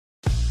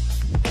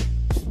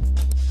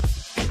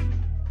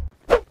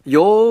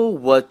Yo,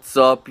 what's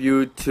up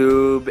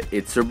YouTube?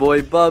 It's your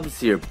boy Bubs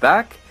here,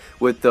 back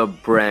with a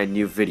brand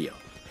new video.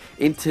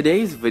 In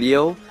today's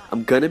video,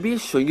 I'm gonna be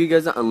showing you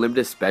guys an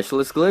unlimited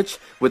specialist glitch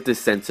with the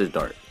sensor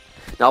dart.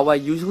 Now, I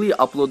usually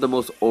upload the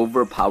most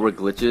overpowered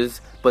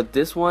glitches, but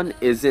this one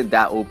isn't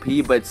that OP,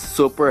 but it's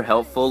super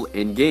helpful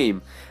in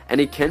game,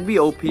 and it can be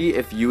OP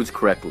if used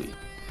correctly.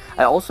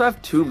 I also have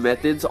two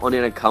methods on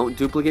an account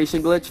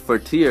duplication glitch for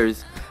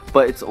tiers,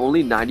 but it's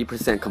only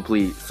 90%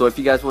 complete. So if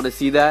you guys want to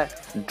see that,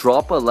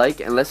 drop a like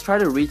and let's try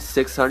to reach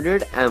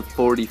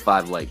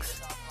 645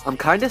 likes. I'm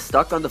kinda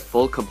stuck on the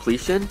full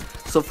completion,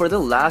 so for the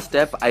last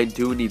step I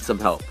do need some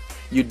help.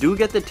 You do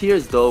get the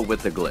tiers though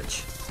with the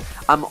glitch.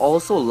 I'm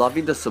also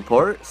loving the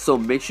support, so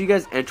make sure you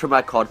guys enter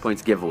my COD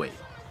points giveaway.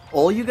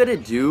 All you gotta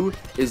do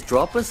is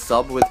drop a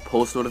sub with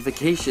post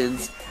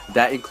notifications,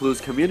 that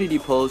includes community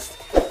posts,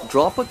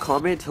 drop a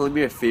comment telling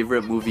me your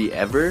favorite movie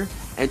ever,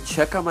 and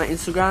check out my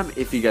Instagram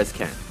if you guys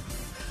can.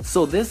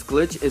 So this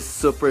glitch is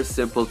super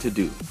simple to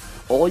do.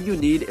 All you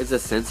need is a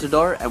sensor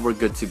dart and we're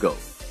good to go.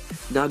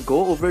 Now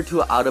go over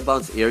to an out of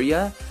bounds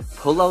area,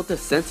 pull out the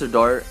sensor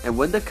dart, and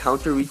when the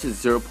counter reaches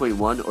 0.1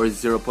 or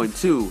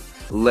 0.2,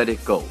 let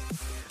it go.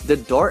 The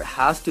dart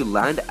has to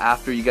land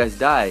after you guys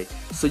die,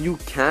 so you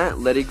can't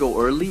let it go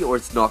early or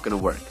it's not gonna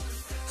work.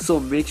 So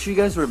make sure you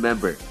guys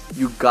remember,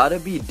 you gotta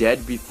be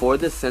dead before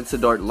the sensor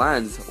dart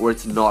lands or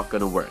it's not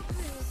gonna work.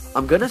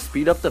 I'm gonna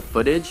speed up the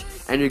footage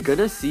and you're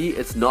gonna see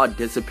it's not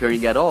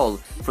disappearing at all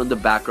from the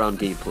background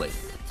gameplay.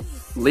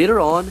 Later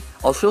on,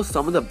 I'll show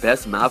some of the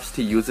best maps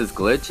to use this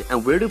glitch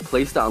and where to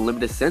place the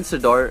unlimited sensor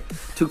dart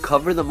to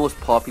cover the most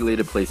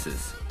populated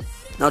places.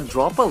 Now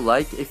drop a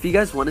like if you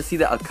guys want to see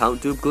the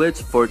account dupe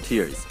glitch for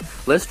tiers.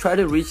 Let's try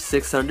to reach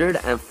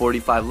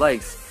 645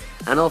 likes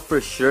and I'll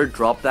for sure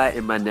drop that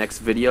in my next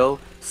video,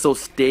 so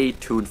stay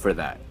tuned for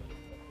that.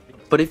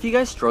 But if you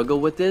guys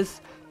struggle with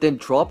this, then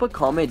drop a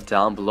comment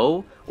down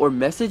below or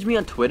message me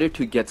on Twitter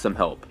to get some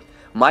help.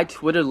 My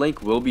Twitter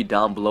link will be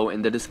down below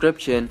in the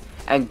description,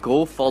 and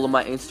go follow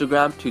my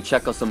Instagram to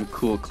check out some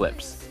cool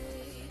clips.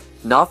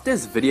 Now if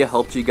this video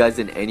helped you guys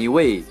in any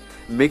way,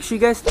 make sure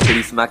you guys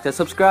titty smack that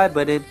subscribe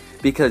button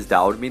because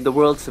that would mean the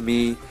world to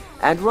me,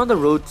 and we're on the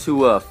road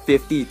to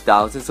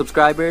 50,000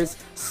 subscribers,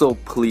 so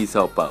please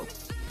help out.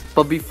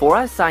 But before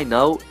I sign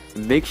out,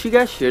 make sure you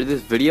guys share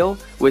this video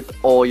with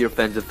all your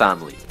friends and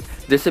family.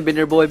 This has been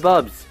your boy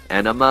Bubs,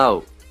 and I'm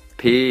out.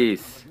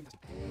 Peace.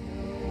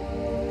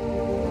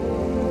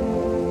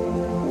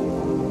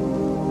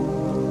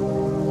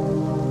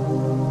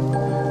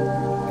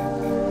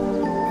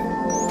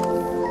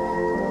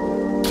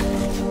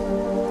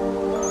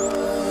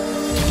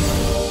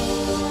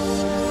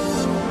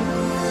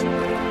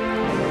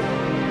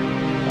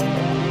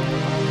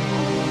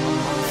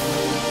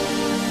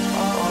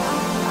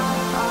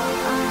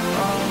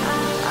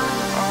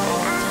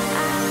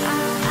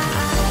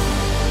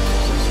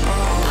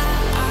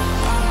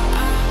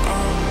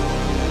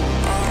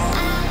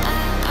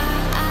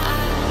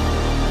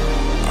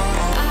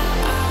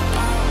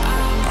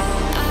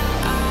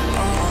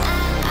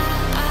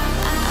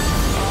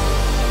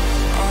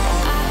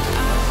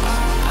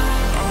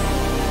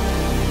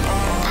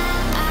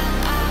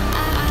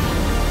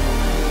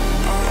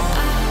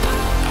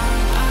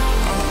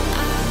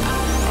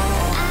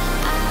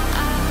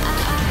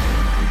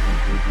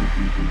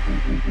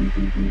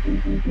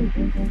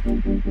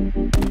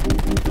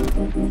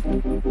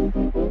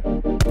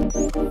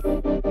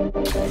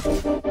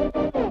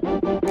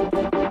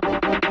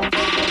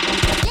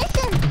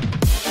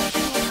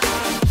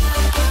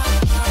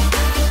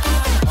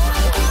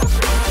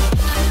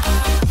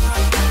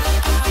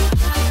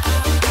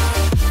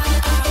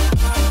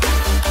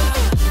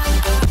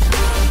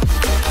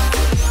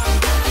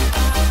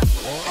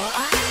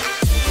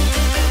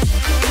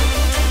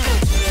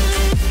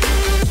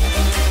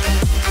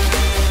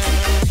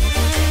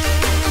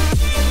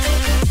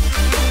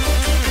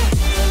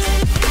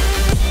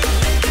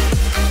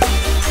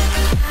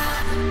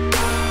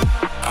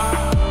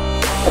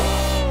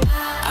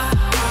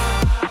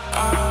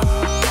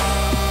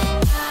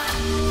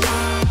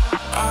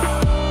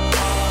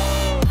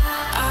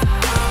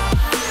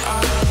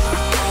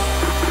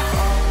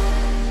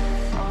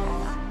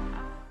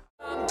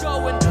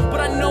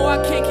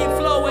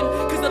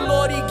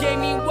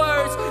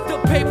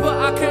 Paper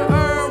I can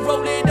earn,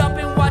 roll it up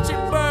and watch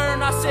it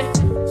burn. I said,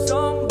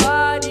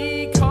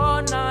 somebody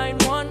call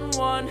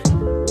 911.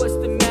 What's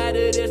the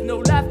matter? There's no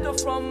laughter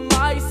from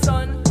my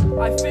son.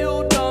 I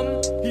feel dumb,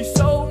 he's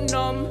so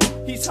numb.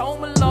 He's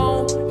home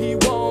alone, he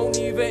won't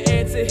even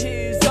answer his